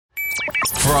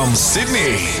From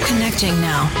Sydney. Connecting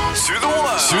now. To the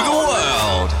world. To the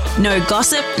world. No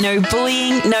gossip, no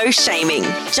bullying, no shaming.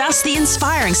 Just the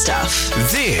inspiring stuff.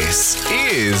 This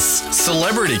is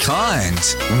Celebrity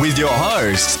Kind with your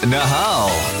host, Nahal.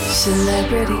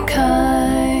 Celebrity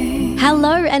Kind.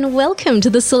 Hello and welcome to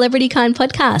the Celebrity Kind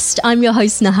podcast. I'm your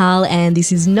host Nahal and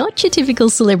this is not your typical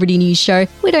celebrity news show.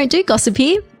 We don't do gossip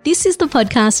here. This is the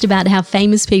podcast about how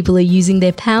famous people are using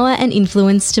their power and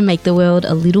influence to make the world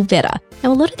a little better.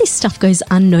 Now, a lot of this stuff goes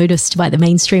unnoticed by the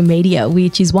mainstream media,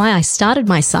 which is why I started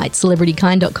my site,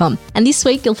 celebritykind.com. And this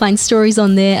week, you'll find stories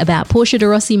on there about Portia de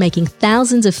Rossi making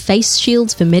thousands of face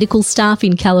shields for medical staff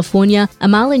in California,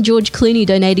 Amal and George Clooney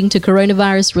donating to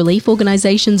coronavirus relief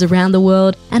organizations around the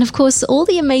world, and of course, all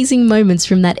the amazing moments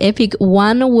from that epic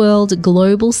One World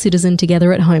Global Citizen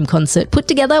Together at Home concert, put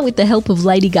together with the help of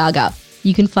Lady Gaga.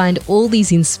 You can find all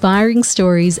these inspiring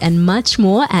stories and much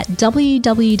more at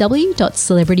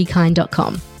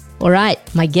www.celebritykind.com. All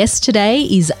right, my guest today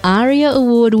is ARIA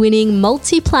award-winning,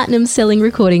 multi-platinum selling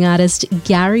recording artist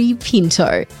Gary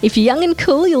Pinto. If you're young and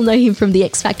cool, you'll know him from The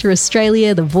X Factor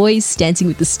Australia, The Voice, Dancing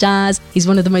with the Stars. He's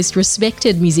one of the most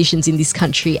respected musicians in this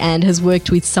country and has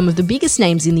worked with some of the biggest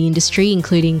names in the industry,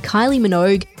 including Kylie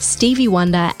Minogue, Stevie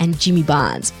Wonder and Jimmy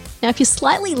Barnes. Now, if you're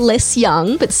slightly less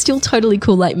young, but still totally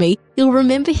cool like me, you'll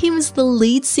remember him as the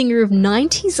lead singer of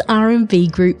 90s R&B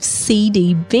group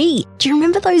CDB. Do you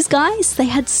remember those guys? They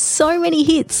had so many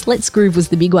hits. Let's Groove was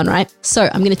the big one, right? So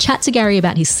I'm going to chat to Gary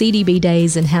about his CDB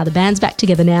days and how the band's back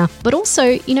together now. But also,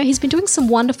 you know, he's been doing some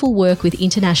wonderful work with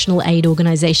international aid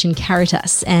organisation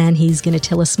Caritas, and he's going to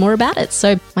tell us more about it.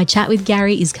 So my chat with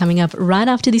Gary is coming up right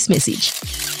after this message.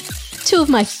 Two of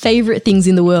my favourite things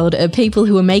in the world are people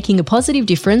who are making a positive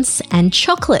difference and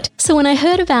chocolate. So when I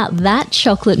heard about That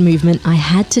Chocolate movement, I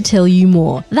had to tell you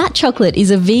more. That Chocolate is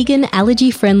a vegan,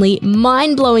 allergy-friendly,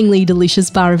 mind-blowingly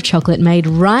delicious bar of chocolate made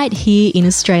right here in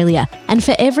Australia. And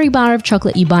for every bar of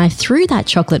chocolate you buy through That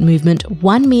Chocolate movement,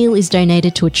 one meal is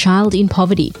donated to a child in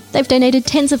poverty. They've donated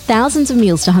tens of thousands of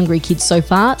meals to hungry kids so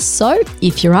far. So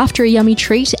if you're after a yummy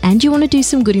treat and you want to do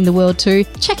some good in the world too,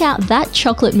 check out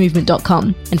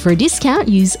thatchocolatemovement.com. And for a discount,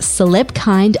 use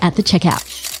CelebKind at the checkout.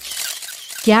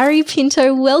 Gary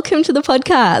Pinto, welcome to the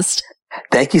podcast.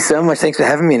 Thank you so much. Thanks for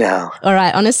having me now. All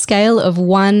right. On a scale of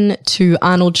 1 to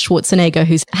Arnold Schwarzenegger,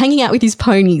 who's hanging out with his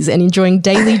ponies and enjoying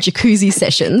daily jacuzzi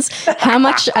sessions, how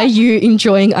much are you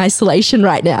enjoying isolation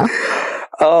right now?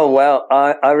 Oh, well,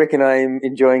 I reckon I'm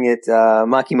enjoying it,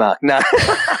 Marky Mark. No.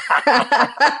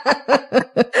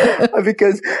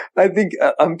 Because I think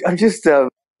I'm just,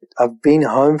 I've been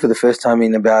home for the first time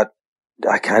in about,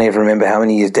 I can't even remember how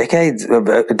many years, decades,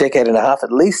 a decade and a half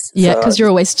at least. Yeah, because you're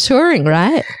always touring,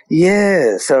 right?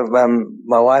 Yeah. So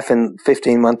my wife and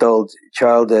 15-month-old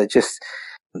child we're just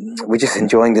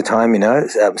enjoying the time, you know,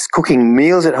 cooking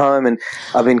meals at home, and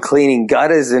I've been cleaning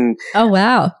gutters and oh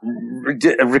wow,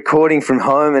 recording from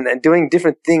home and doing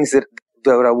different things that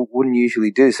I wouldn't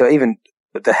usually do. So even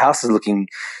the house is looking,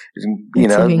 you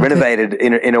know, renovated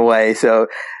in a way. So.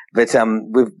 But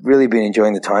we've really been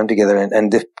enjoying the time together, and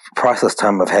the priceless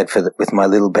time I've had with my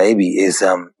little baby is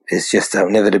just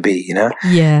never to be, you know?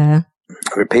 Yeah.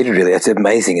 Repeated, really. It's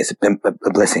amazing. It's a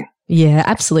blessing. Yeah,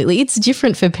 absolutely. It's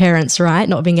different for parents, right?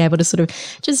 Not being able to sort of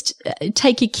just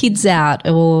take your kids out,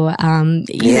 or,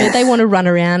 you know, they want to run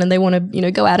around and they want to, you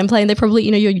know, go out and play, and they probably,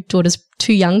 you know, your daughter's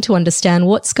too young to understand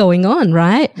what's going on,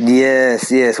 right? Yes.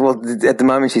 Well, at the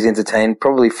moment she's entertained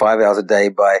probably 5 hours a day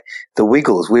by the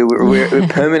Wiggles. We're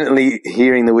permanently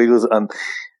hearing the Wiggles.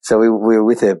 So we're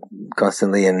with her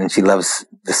constantly, and she loves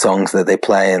the songs that they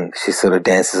play, and she sort of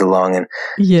dances along. And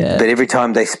but every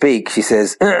time they speak, she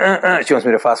says, She wants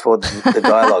me to fast forward the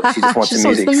dialogue. She just wants the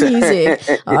music. Wants the music.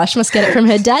 Oh, she must get it from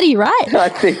her daddy, right? I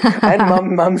think.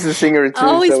 And mum's a singer too.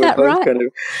 Oh, is that right? Kind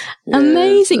of,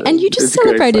 amazing. So and you just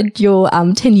celebrated your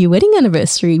 10-year wedding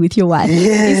anniversary with your wife.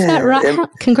 Yeah. Is that right?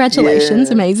 Congratulations.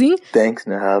 Yeah. Amazing. Thanks,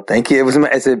 Nahal. Thank you.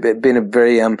 It's been a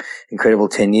very incredible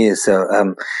 10 years. So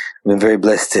I've been very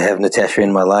blessed to have Natasha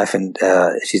in my life, and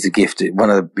she's a gift.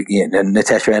 One of the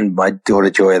Natasha and my daughter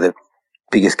Joy are the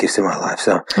biggest gifts in my life.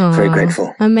 So very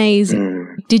grateful.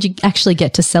 Amazing. Did you actually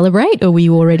get to celebrate, or were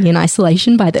you already in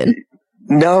isolation by then?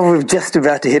 No, we were just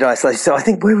about to hit isolation. So I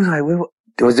think where was I?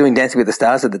 I was doing Dancing with the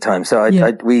Stars at the time. So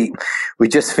we were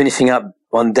just finishing up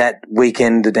on that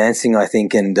weekend of dancing, I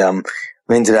think, and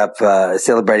we ended up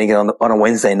celebrating it on a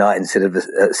Wednesday night instead of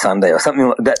a Sunday or something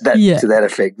like that to that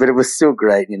effect. But it was still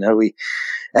great, you know.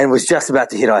 And was just about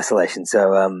to hit isolation.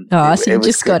 So so you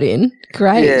just got in.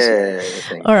 Great. Yeah.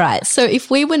 All right. So if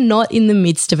we were not in the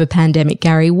midst of a pandemic,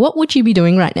 Gary, what would you be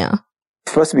doing right now?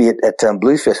 supposed to be at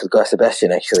Bluesfest with Guy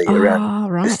Sebastian actually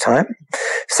around this time.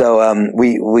 So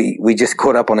we just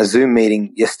caught up on a Zoom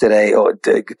meeting yesterday or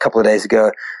a couple of days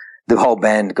ago. The whole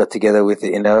band got together with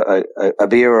a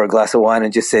beer or a glass of wine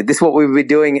and just said, "This is what we'll be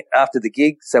doing after the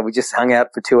gig." So we just hung out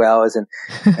for 2 hours and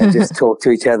just talked to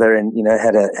each other and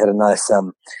had a nice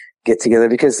get together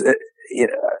because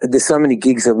there's so many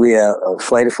gigs that we are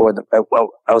slated for. Well,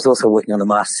 I was also working on The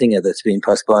Masked Singer that's been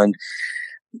postponed.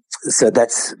 So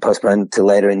that's postponed to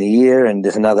later in the year. And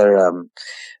there's another,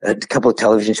 a couple of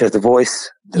television shows, The Voice,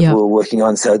 that we're working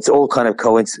on. So it's all kind of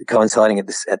coinciding at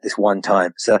this one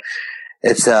time. So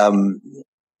it's,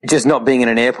 just not being in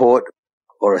an airport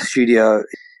or a studio.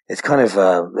 It's kind of,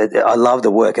 I love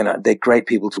the work and they're great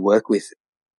people to work with,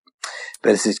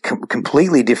 but it's a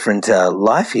completely different,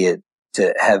 life here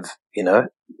to have,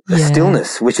 a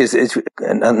stillness, which is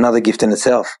another gift in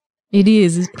itself. It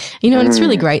is, and it's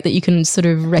really great that you can sort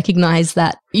of recognize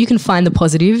that you can find the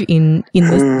positive in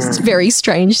this very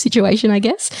strange situation, I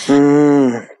guess.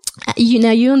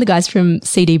 You and the guys from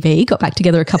CDB got back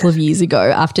together a couple of years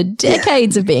ago after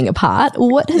decades of being apart.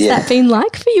 What has that been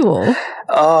like for you all?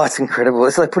 Oh, it's incredible.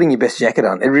 It's like putting your best jacket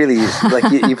on. It really is. Like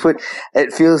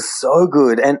it feels so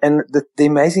good. And the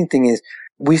amazing thing is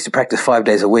we used to practice 5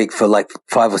 days a week for like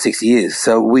 5 or 6 years.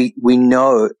 So we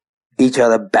know each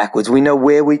other backwards. We know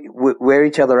where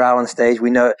each other are on stage. We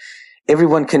know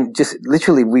everyone can just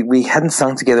literally, we hadn't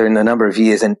sung together in a number of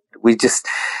years and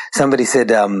somebody said,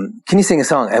 can you sing a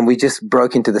song? And we just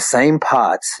broke into the same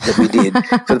parts that we did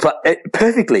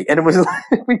perfectly. And it was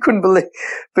like, we couldn't believe,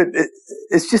 but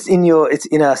it's just it's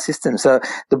in our system. So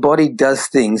the body does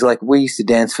things like we used to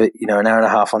dance for, an hour and a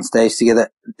half on stage together.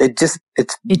 It just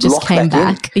came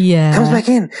back. Yeah. It comes back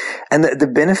in. And the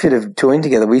benefit of touring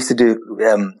together, we used to do,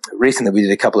 recently we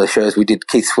did a couple of shows. We did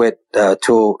Keith Sweat,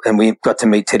 tour and we got to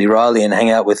meet Teddy Riley and hang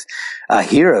out with our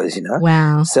heroes,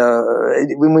 Wow. So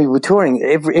when we were touring,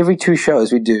 every 2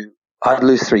 shows we do, I'd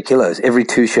lose 3 kilos every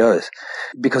 2 shows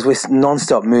because we're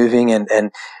non-stop moving and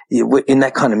in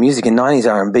that kind of music in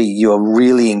 90s R&B, you are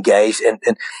really engaged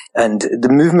and the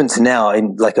movements now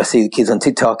like I see the kids on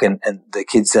TikTok and the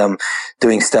kids,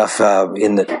 doing stuff,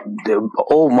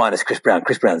 all minus Chris Brown.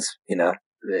 Chris Brown's,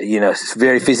 it's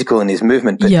very physical in his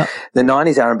movement, but the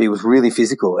 90s R&B was really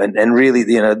physical and really,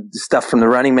 stuff from the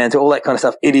Running Man to all that kind of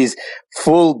stuff. It is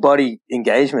full body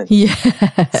engagement. Yeah.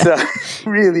 So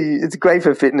really, it's great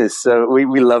for fitness. So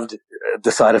we loved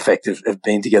the side effect of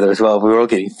being together as well. We were all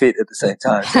getting fit at the same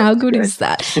time. So how good is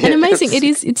that? And amazing.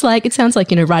 It sounds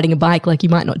like, riding a bike, like you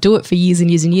might not do it for years and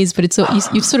years and years, but it's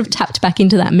you've sort of tapped back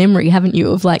into that memory, haven't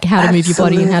you, of like how to move your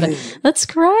body and how to, that's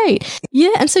great.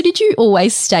 Yeah. And so did you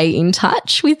always stay in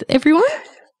touch with everyone?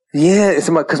 Yeah, it's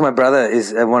because my brother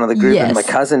is one of the group and my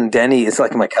cousin Danny is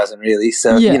like my cousin really.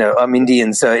 So, I'm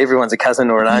Indian, so everyone's a cousin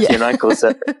or an auntie and uncle.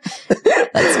 So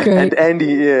that's great. and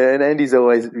Andy's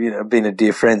always, been a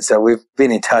dear friend. So we've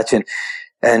been in touch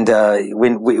and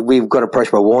when we got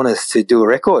approached by Warner's to do a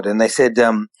record and they said,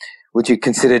 would you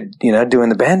consider, doing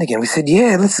the band again? We said,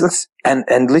 yeah, let's,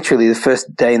 and literally the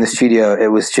first day in the studio, it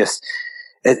was just,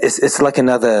 it's like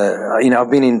another, I've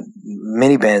been in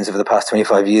many bands over the past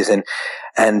 25 years and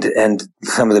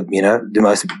some of the, the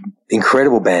most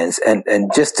incredible bands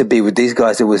and just to be with these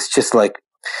guys, it was just like,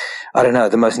 I don't know,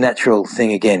 the most natural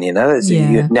thing again, it's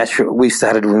natural. We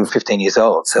started when we were 15 years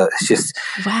old. So it's just,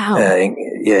 wow.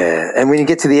 And when you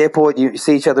get to the airport, you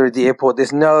see each other at the airport.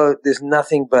 There's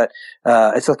nothing but,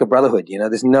 it's like a brotherhood,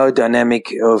 there's no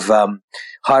dynamic of,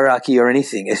 hierarchy or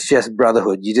anything. It's just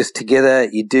brotherhood. You're just together.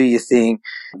 You do your thing.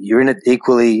 You're in it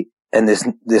equally. And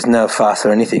there's no fuss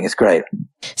or anything. It's great.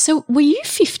 So were you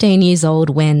 15 years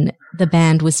old when the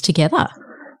band was together?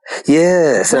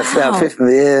 Yeah. So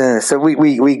So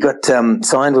we got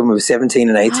signed when we were 17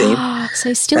 and 18.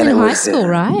 So still in high school,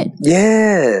 right?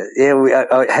 Yeah. Yeah.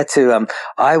 I had to.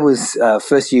 I was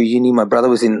first year uni. My brother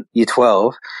was in year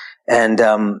 12. And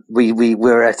we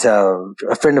were at a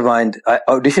friend of mine. I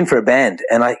auditioned for a band,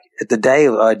 and at the day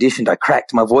I auditioned,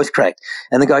 my voice cracked.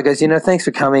 And the guy goes, thanks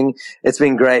for coming. It's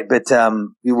been great, but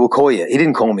we will call you. He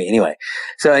didn't call me anyway.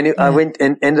 So I went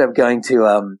and ended up going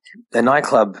to a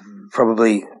nightclub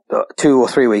probably 2 or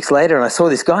 3 weeks later, and I saw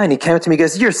this guy, and he came up to me. He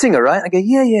goes, "You're a singer, right?" I go,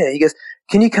 "Yeah, yeah." He goes,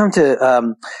 "Can you come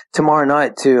to tomorrow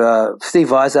night to Steve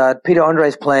Vizard? Peter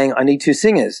Andre's playing. I need 2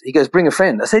 singers." He goes, "Bring a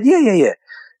friend." I said, "Yeah, yeah, yeah."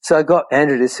 So I got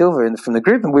Andrew De Silva from the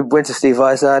group and we went to Steve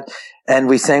Vizard and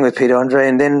we sang with Peter Andre.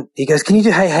 And then he goes, "Can you do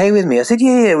Hey Hey with me?" I said,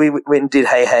 "Yeah, yeah." We went and did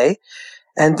Hey Hey.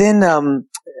 And then,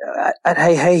 at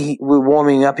Hey Hey, we were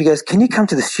warming up. He goes, "Can you come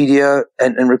to the studio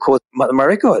and record my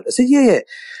record?" I said, "Yeah, yeah."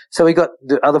 So we got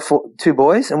the other 2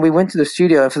 boys and we went to the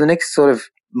studio and for the next sort of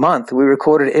month, we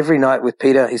recorded every night with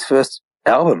Peter, his first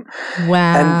album.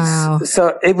 Wow. And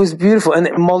so it was beautiful. And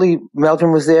Molly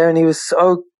Meldrum was there, and he was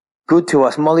so good to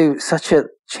us. Molly was such a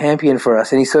champion for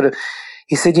us. And he said, at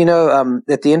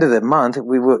the end of the month,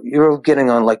 you're all getting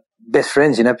on like best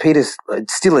friends. Peter's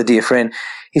still a dear friend.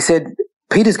 He said,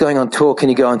 Peter's going on tour. Can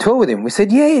you go on tour with him? We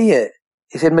said, yeah.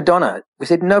 He said, Madonna. We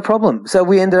said, no problem. So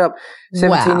we ended up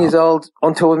 17 years old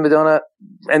on tour with Madonna.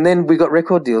 And then we got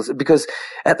record deals because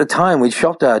at the time we'd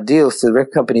shopped our deals to the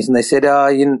record companies, and they said,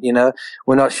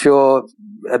 we're not sure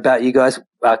about you guys.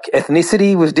 Our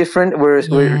ethnicity was different. We're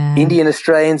Indian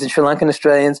Australians and Sri Lankan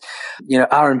Australians.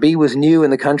 R&B was new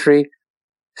in the country.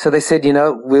 So they said,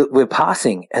 we're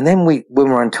passing. And then when we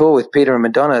were on tour with Peter and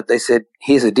Madonna, they said,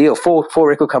 here's a deal. Four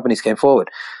record companies came forward.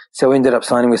 So we ended up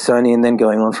signing with Sony and then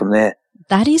going on from there.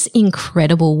 That is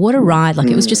incredible. What a ride. Like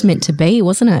it was just meant to be,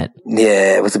 wasn't it?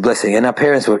 Yeah, it was a blessing. And our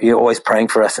parents were always praying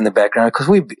for us in the background because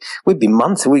we'd be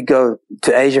months. We'd go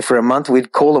to Asia for a month.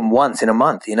 We'd call them once in a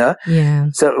month, Yeah.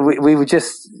 So we were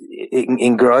just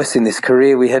engrossed in this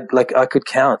career. We had, I could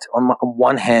count on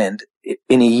one hand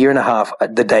in a year and a half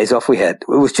the days off we had.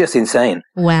 It was just insane.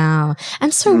 Wow.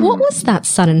 And so what was that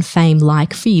sudden fame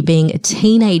like for you being a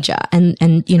teenager and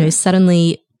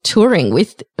suddenly touring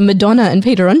with Madonna and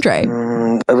Peter Andre?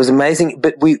 It was amazing.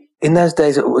 But in those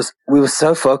days, we were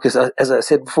so focused. As I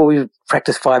said before, we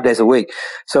practiced 5 days a week.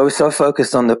 So we were so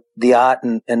focused on the art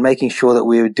and making sure that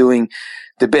we were doing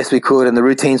the best we could, and the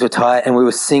routines were tight, and we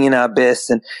were singing our best.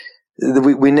 And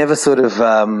we never sort of,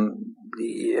 I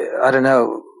don't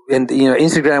know. And,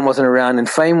 Instagram wasn't around, and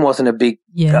fame wasn't a big,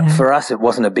 for us, it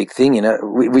wasn't a big thing,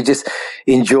 we just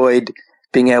enjoyed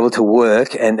being able to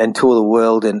work and tour the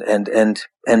world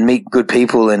and meet good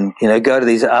people and, go to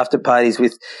these after parties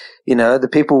with, the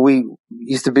people we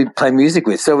used to play music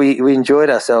with. So we enjoyed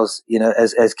ourselves,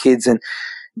 as kids, and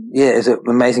yeah, it was an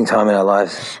amazing time in our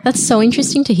lives. That's so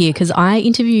interesting to hear because I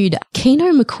interviewed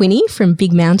Keno McQuinney from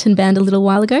Big Mountain Band a little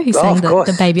while ago who sang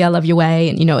the Baby I Love Your Way,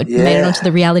 and, it made it onto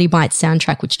the Reality Bites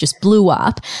soundtrack, which just blew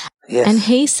up. Yes. And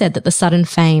he said that the sudden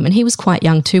fame, and he was quite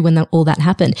young too when all that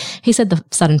happened, he said the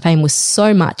sudden fame was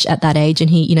so much at that age, and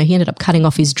he ended up cutting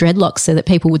off his dreadlocks so that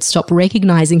people would stop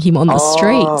recognizing him on the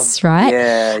streets, right?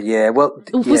 Yeah. Well,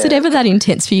 was it ever that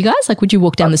intense for you guys? Like, would you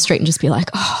walk down the street and just be like,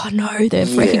 oh no,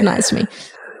 they've recognized me?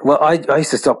 Well, I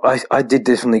used to stop. I did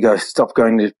definitely stop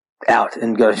going out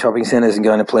and go to shopping centers and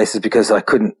going to places because I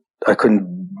couldn't,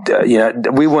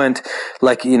 we weren't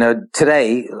like,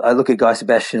 today I look at Guy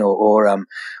Sebastian or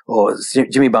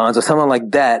Jimmy Barnes or someone like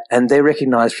that, and they're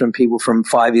recognized from people from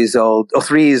 5 years old or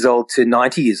 3 years old to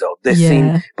 90 years old. They're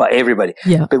seen by everybody.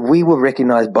 Yeah. But we were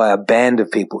recognized by a band of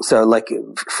people. So like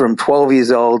from 12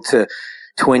 years old to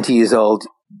 20 years old,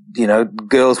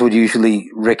 girls would usually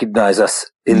recognize us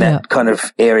in that kind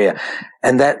of area.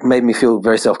 And that made me feel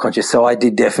very self-conscious. So I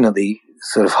did definitely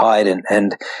sort of hide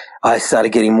and I started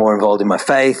getting more involved in my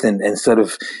faith and sort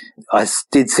of, I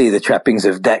did see the trappings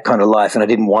of that kind of life and I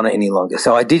didn't want it any longer.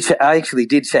 So I actually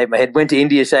did shave my head, went to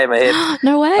India, shaved my head.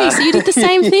 No way. So you did the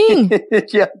same thing.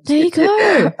 Yeah. There you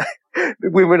go.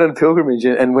 We went on a pilgrimage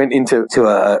and went into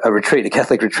a retreat, a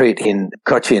Catholic retreat in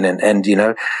Cochin and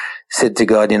said to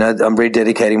God, I'm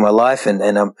rededicating my life and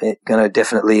I'm going to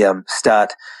definitely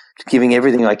start giving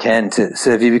everything I can to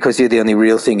serve you because you're the only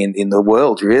real thing in the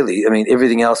world, really. I mean,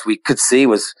 everything else we could see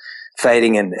was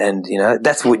fading and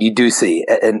that's what you do see.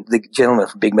 And the gentleman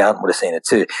from Big Mountain would have seen it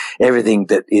too. Everything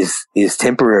that is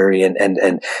temporary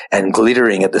and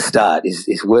glittering at the start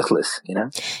is worthless,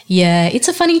 Yeah, it's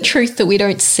a funny truth that we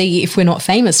don't see if we're not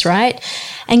famous, right?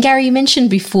 And Gary, you mentioned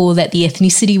before that the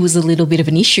ethnicity was a little bit of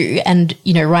an issue and,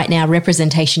 right now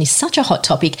representation is such a hot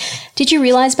topic. Did you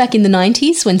realise back in the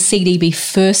 90s when CDB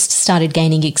first started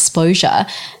gaining exposure,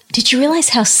 did you realise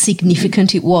how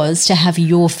significant it was to have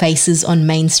your faces on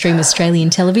mainstream Australian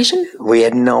television? We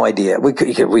had no idea. We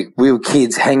were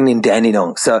kids hanging in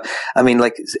Dandenong. So, I mean,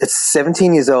 at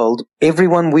 17 years old,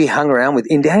 everyone we hung around with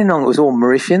in Dandenong was all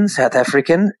Mauritian, South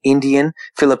African, Indian,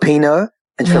 Filipino,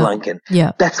 and Sri Lankan.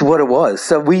 Yeah. That's what it was.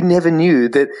 So we never knew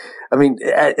that. I mean,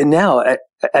 now,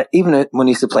 even when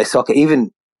I used to play soccer,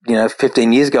 even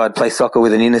 15 years ago, I'd play soccer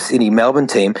with an inner city Melbourne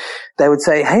team. They would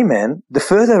say, hey man, the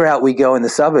further out we go in the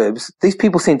suburbs, these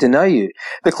people seem to know you.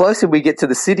 The closer we get to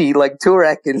the city, like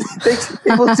Toorak and these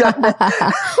people don't know.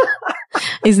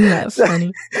 Isn't that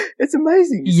funny? It's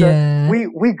amazing. Yeah. So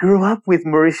we grew up with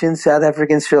Mauritians, South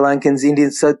Africans, Sri Lankans,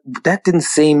 Indians. So that didn't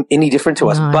seem any different to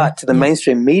us, but to the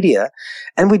mainstream media,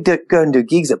 and we'd go and do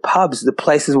gigs at pubs, the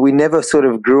places we never sort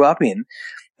of grew up in.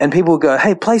 And people would go,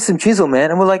 hey, play some Chisel,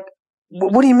 man. And we're like,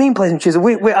 what do you mean play some Chisel?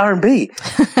 We're R&B.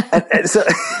 and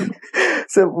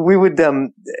so we would,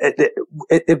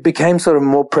 it became sort of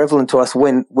more prevalent to us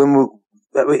when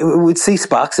we would see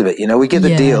sparks of it. You know, we get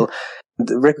the deal.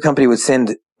 The record company would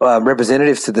send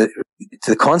representatives to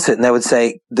the concert, and they would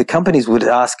say, the companies would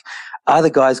ask, are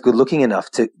the guys good looking enough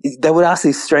they would ask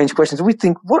these strange questions. We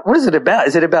think, what is it about?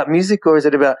 Is it about music, or is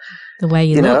it about the way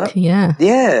you look? Yeah.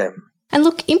 Yeah. And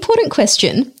look, important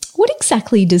question. What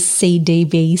exactly does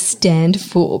CDB stand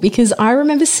for? Because I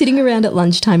remember sitting around at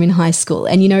lunchtime in high school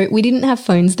and, you know, we didn't have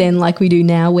phones then like we do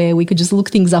now where we could just look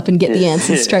things up and get the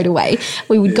answers straight away.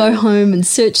 We would go home and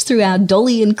search through our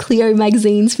Dolly and Cleo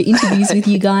magazines for interviews with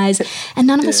you guys, and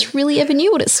none of us really ever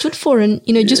knew what it stood for. And,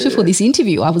 you know, just before this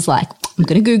interview, I was like, I'm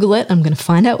going to Google it. I'm going to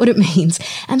find out what it means.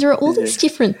 And there are all these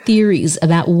different theories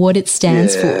about what it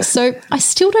stands for. So I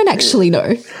still don't actually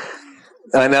know.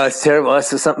 I know, it's terrible.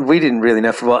 It's something we didn't really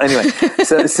know for a while. Anyway,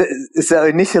 so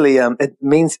initially,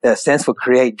 it stands for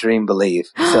Create, Dream, Believe.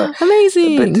 So,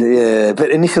 amazing. But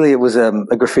initially it was a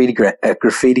graffiti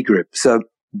group. So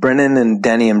Brennan and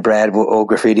Danny and Brad were all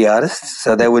graffiti artists.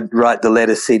 So they would write the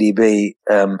letter CDB,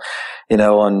 on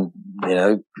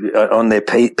their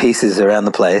pieces around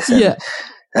the place.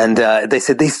 And they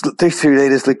said these two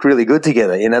leaders look really good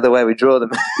together, you know, the way we draw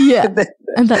them. Yeah,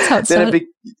 and that's how it started.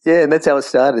 And that's how it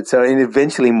started. So it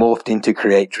eventually morphed into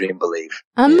Create, Dream, Believe.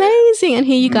 Amazing. And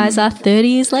here you guys are 30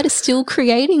 years later still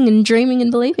creating and dreaming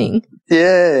and believing.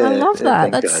 Yeah. I love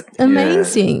that. That's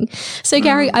amazing. Yeah. So,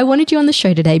 Gary, I wanted you on the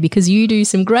show today because you do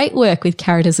some great work with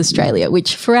Caritas Australia,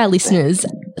 which for our listeners,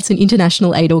 it's an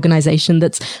international aid organisation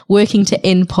that's working to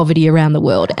end poverty around the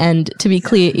world. And to be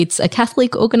clear, it's a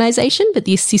Catholic organisation, but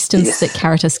the assistance that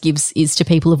Caritas gives is to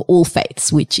people of all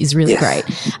faiths, which is really great.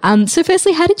 So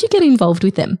firstly, how did you get involved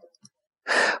with them?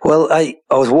 Well, I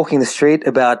was walking the street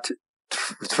about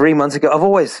 3 months ago. I've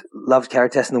always loved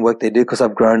Caritas and the work they do because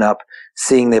I've grown up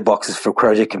seeing their boxes for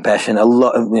Project Compassion.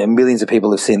 Millions of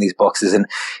people have seen these boxes, and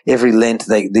every Lent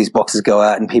these boxes go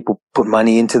out and people put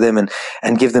money into them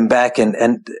and give them back. And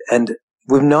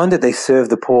we've known that they serve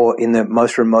the poor in the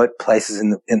most remote places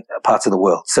in parts of the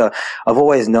world. So I've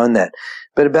always known that.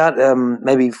 But about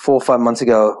maybe 4 or 5 months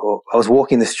ago, I was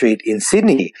walking the street in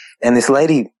Sydney, and this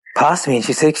lady passed me and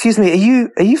she said, "Excuse me,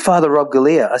 are you Father Rob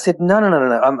Galea?" I said, No.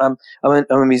 I'm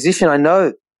a musician. I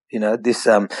know, this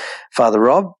Father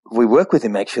Rob. We work with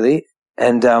him actually.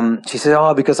 And she said,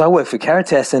 "Oh, because I work for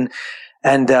Caritas." And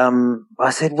I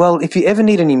said, "Well, if you ever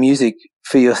need any music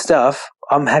for your stuff,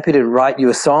 I'm happy to write you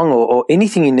a song or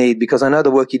anything you need, because I know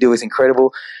the work you do is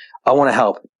incredible. I want to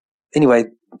help." Anyway,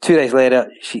 2 days later,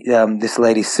 this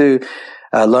lady Sue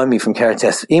Lomi from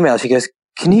Caritas emailed. She goes,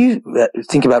 "Can you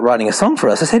think about writing a song for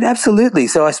us?" I said, "Absolutely."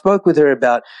 So I spoke with her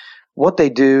about what they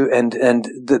do and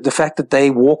the fact that they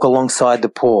walk alongside the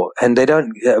poor, and they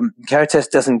don't, Caritas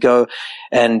doesn't go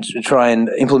and try and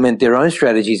implement their own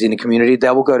strategies in a community. They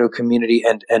will go to a community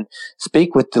and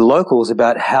speak with the locals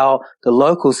about how the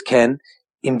locals can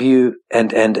imbue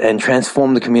and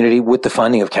transform the community with the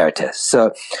funding of Caritas.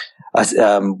 So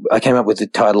I came up with the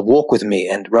title Walk With Me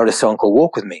and wrote a song called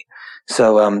Walk With Me.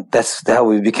 So that's how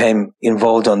we became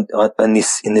involved in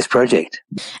this project.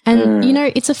 And,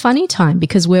 it's a funny time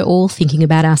because we're all thinking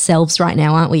about ourselves right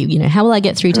now, aren't we? How will I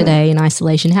get through today in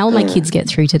isolation? How will my kids get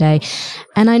through today?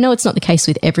 And I know it's not the case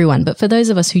with everyone, but for those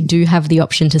of us who do have the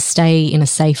option to stay in a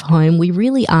safe home, we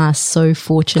really are so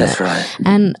fortunate. That's right.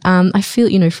 And I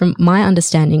feel, from my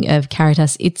understanding of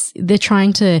Caritas, they're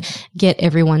trying to get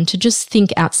everyone to just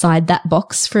think outside that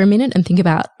box for a minute and think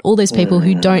about all those people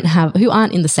who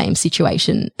aren't in the same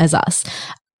situation as us.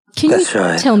 Can you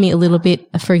tell me a little bit,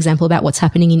 for example, about what's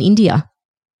happening in India?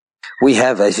 We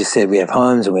have, as you said, we have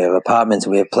homes and we have apartments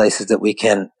and we have places that we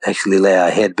can actually lay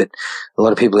our head. But a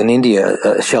lot of people in India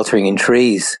are sheltering in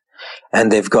trees,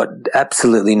 and they've got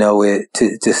absolutely nowhere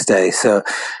to stay. So,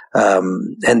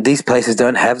 and these places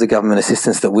don't have the government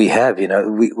assistance that we have.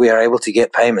 We are able to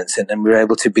get payments and we're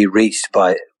able to be reached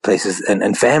by places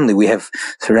and family. We have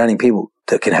surrounding people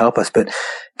that can help us, but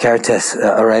Caritas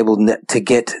are able to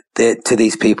get there to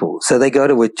these people. So they go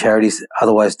to where charities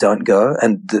otherwise don't go,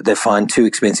 and they find too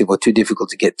expensive or too difficult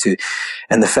to get to.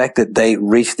 And the fact that they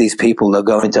reach these people, they'll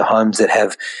go into homes that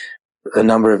have a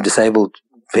number of disabled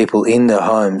people in the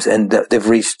homes, and they've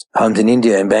reached homes in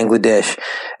India and Bangladesh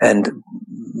and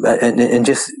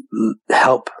just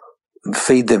help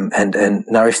feed them and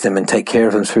nourish them and take care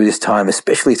of them through this time,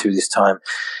 especially through this time,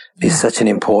 is such an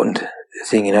important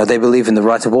thing. They believe in the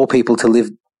rights of all people to live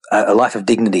a life of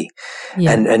dignity,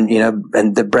 and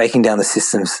the breaking down the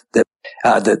systems that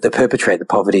that perpetrate the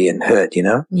poverty and hurt, you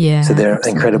know? Yeah. So they're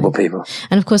absolutely. incredible people.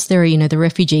 And of course, there are, the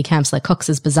refugee camps like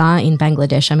Cox's Bazar in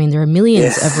Bangladesh. I mean, there are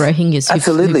millions of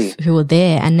Rohingyas who are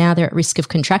there, and now they're at risk of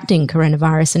contracting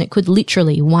coronavirus, and it could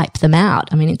literally wipe them out.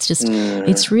 I mean, it's just,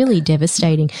 it's really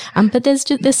devastating. But there's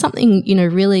something,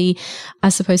 really, I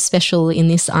suppose, special in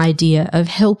this idea of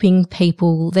helping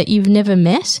people that you've never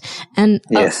met. And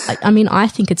I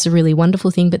think it's a really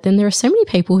wonderful thing. But then there are so many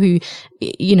people who,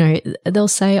 they'll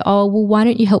say, oh, well, why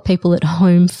don't you help people at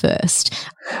home first?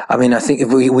 I mean, I think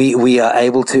if we are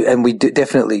able to, and we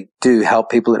definitely do help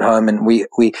people at home, and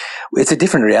it's a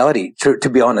different reality. To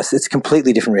be honest, it's a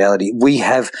completely different reality. We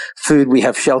have food, we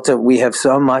have shelter, we have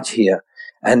so much here.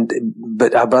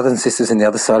 But our brothers and sisters in the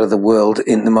other side of the world,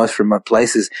 in the most remote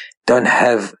places, don't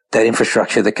have that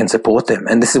infrastructure that can support them.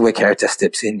 And this is where Caritas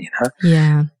steps in,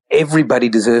 Yeah. Everybody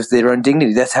deserves their own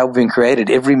dignity. That's how we've been created.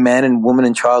 Every man and woman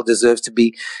and child deserves to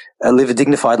be live a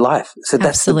dignified life. So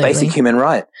that's Absolutely. The basic human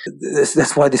right.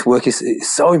 That's why this work is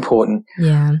so important.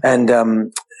 Yeah. And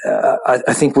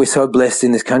I think we're so blessed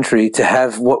in this country to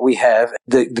have what we have.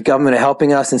 The government are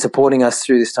helping us and supporting us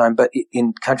through this time. But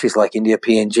in countries like India,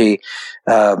 PNG,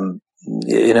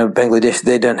 Bangladesh,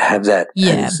 they don't have that.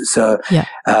 Yeah. And so,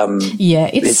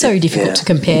 it's so difficult to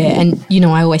compare. And,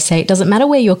 I always say it doesn't matter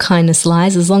where your kindness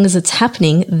lies, as long as it's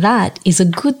happening, that is a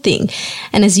good thing.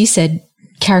 And as you said,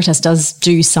 Caritas does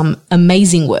do some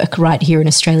amazing work right here in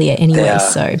Australia anyway.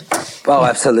 Oh,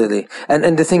 absolutely.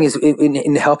 And the thing is,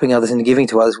 in helping others and giving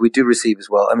to others, we do receive as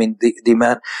well. I mean, the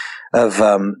amount of,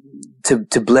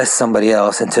 to bless somebody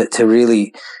else and to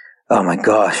really, oh my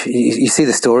gosh, you see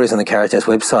the stories on the Caritas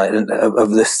website and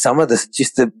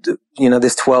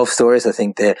there's 12 stories, I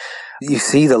think, there. You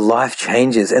see the life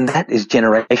changes, and that is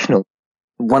generational.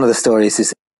 One of the stories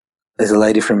is there's a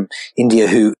lady from India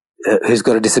who's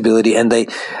got a disability, and the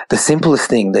simplest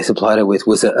thing they supplied her with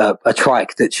was a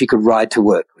trike that she could ride to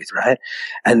work with, right?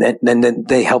 And then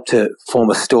they helped her form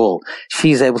a stall.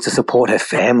 She's able to support her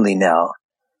family now.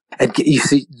 And you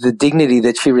see the dignity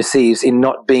that she receives in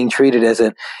not being treated as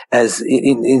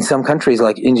in some countries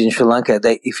like India and Sri Lanka,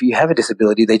 if you have a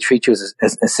disability, they treat you as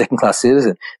a second-class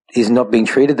citizen. Is not being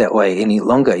treated that way any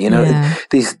longer.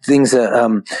 These things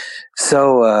are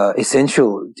so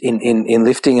essential in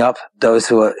lifting up those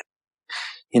who are,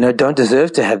 don't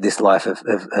deserve to have this life of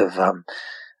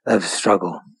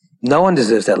struggle. No one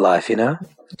deserves that life,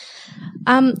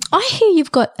 I hear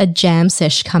you've got a jam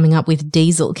sesh coming up with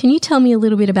Diesel. Can you tell me a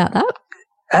little bit about that?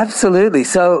 Absolutely.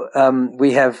 So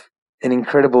we have an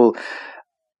incredible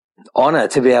honour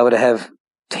to be able to have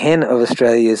 10 of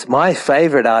Australia's, my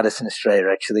favourite artists in Australia,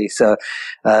 actually. So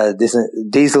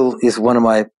Diesel is one of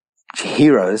my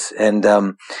heroes, and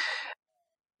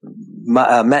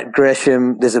Matt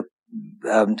Gresham, there's a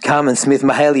Carmen Smith,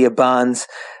 Mahalia Barnes,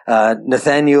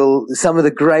 Nathaniel, some of the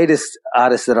greatest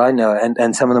artists that I know,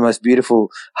 and some of the most beautiful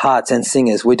hearts and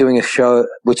singers. We're doing a show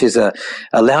which is a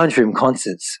lounge room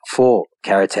concerts for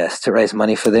Caritas to raise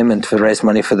money for them and to raise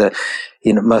money for the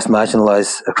most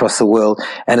marginalized across the world.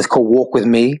 And it's called Walk With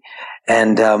Me.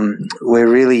 And we're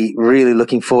really, really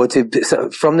looking forward to. So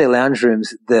from their lounge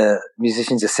rooms, the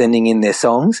musicians are sending in their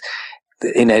songs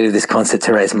in aid of this concert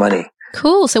to raise money.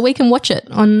 Cool. So we can watch it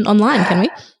online, can we?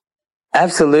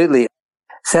 Absolutely.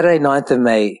 Saturday, 9th of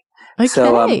May. Okay.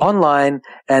 So online,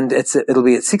 and it'll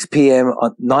be at 6 p.m.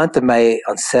 on 9th of May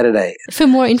on Saturday. For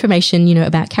more information,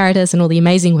 about Caritas and all the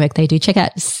amazing work they do, check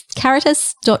out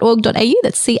caritas.org.au.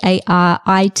 That's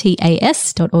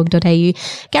caritas.org.au.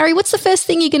 Gary, what's the first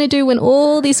thing you're going to do when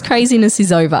all this craziness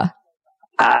is over?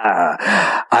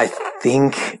 I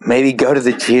think maybe go to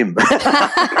the gym.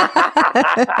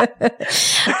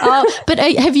 But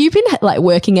have you been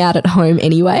working out at home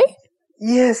anyway?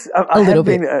 Yes, I have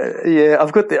been.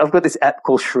 I've got this app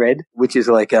called Shred, which is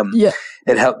it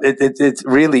helps. It's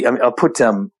really. I mean, I'll put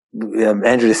Andrew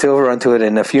De Silva onto it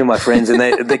and a few of my friends, and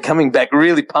they're coming back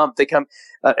really pumped. They come.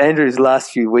 Andrew's last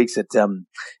few weeks at Dancing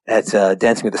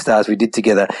with the Stars we did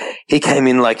together, he came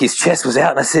in like his chest was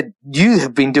out, and I said, "You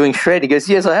have been doing Shred?" He goes,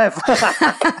 "Yes, I have."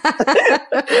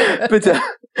 But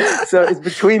so it's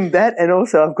between that and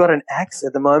also I've got an axe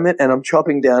at the moment, and I'm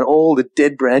chopping down all the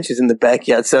dead branches in the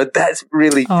backyard. So that's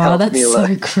really helped me a lot.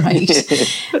 That's so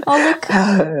great. Look,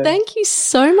 thank you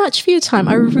so much for your time.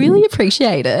 I really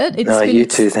appreciate it. You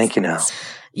too. Thank you. Now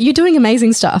you're doing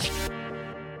amazing stuff.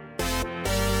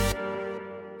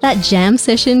 That jam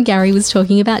session Gary was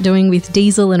talking about doing with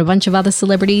Diesel and a bunch of other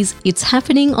celebrities, it's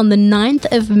happening on the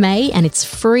 9th of May and it's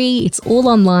free. It's all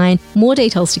online. More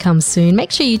details to come soon. Make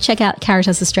sure you check out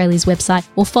Caritas Australia's website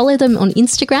or follow them on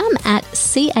Instagram at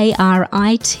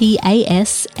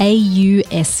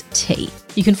CARITASAUST.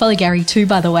 You can follow Gary too,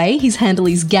 by the way. His handle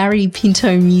is Gary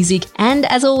Pinto Music. And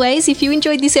as always, if you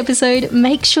enjoyed this episode,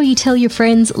 make sure you tell your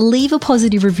friends, leave a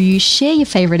positive review, share your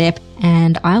favourite ep,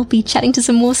 and I'll be chatting to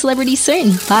some more celebrities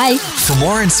soon. Bye. For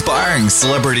more inspiring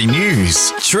celebrity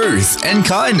news, truth, and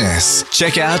kindness,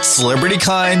 check out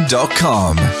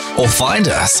celebritykind.com or find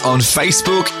us on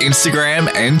Facebook,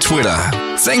 Instagram, and Twitter.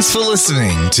 Thanks for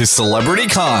listening to Celebrity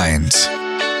Kind.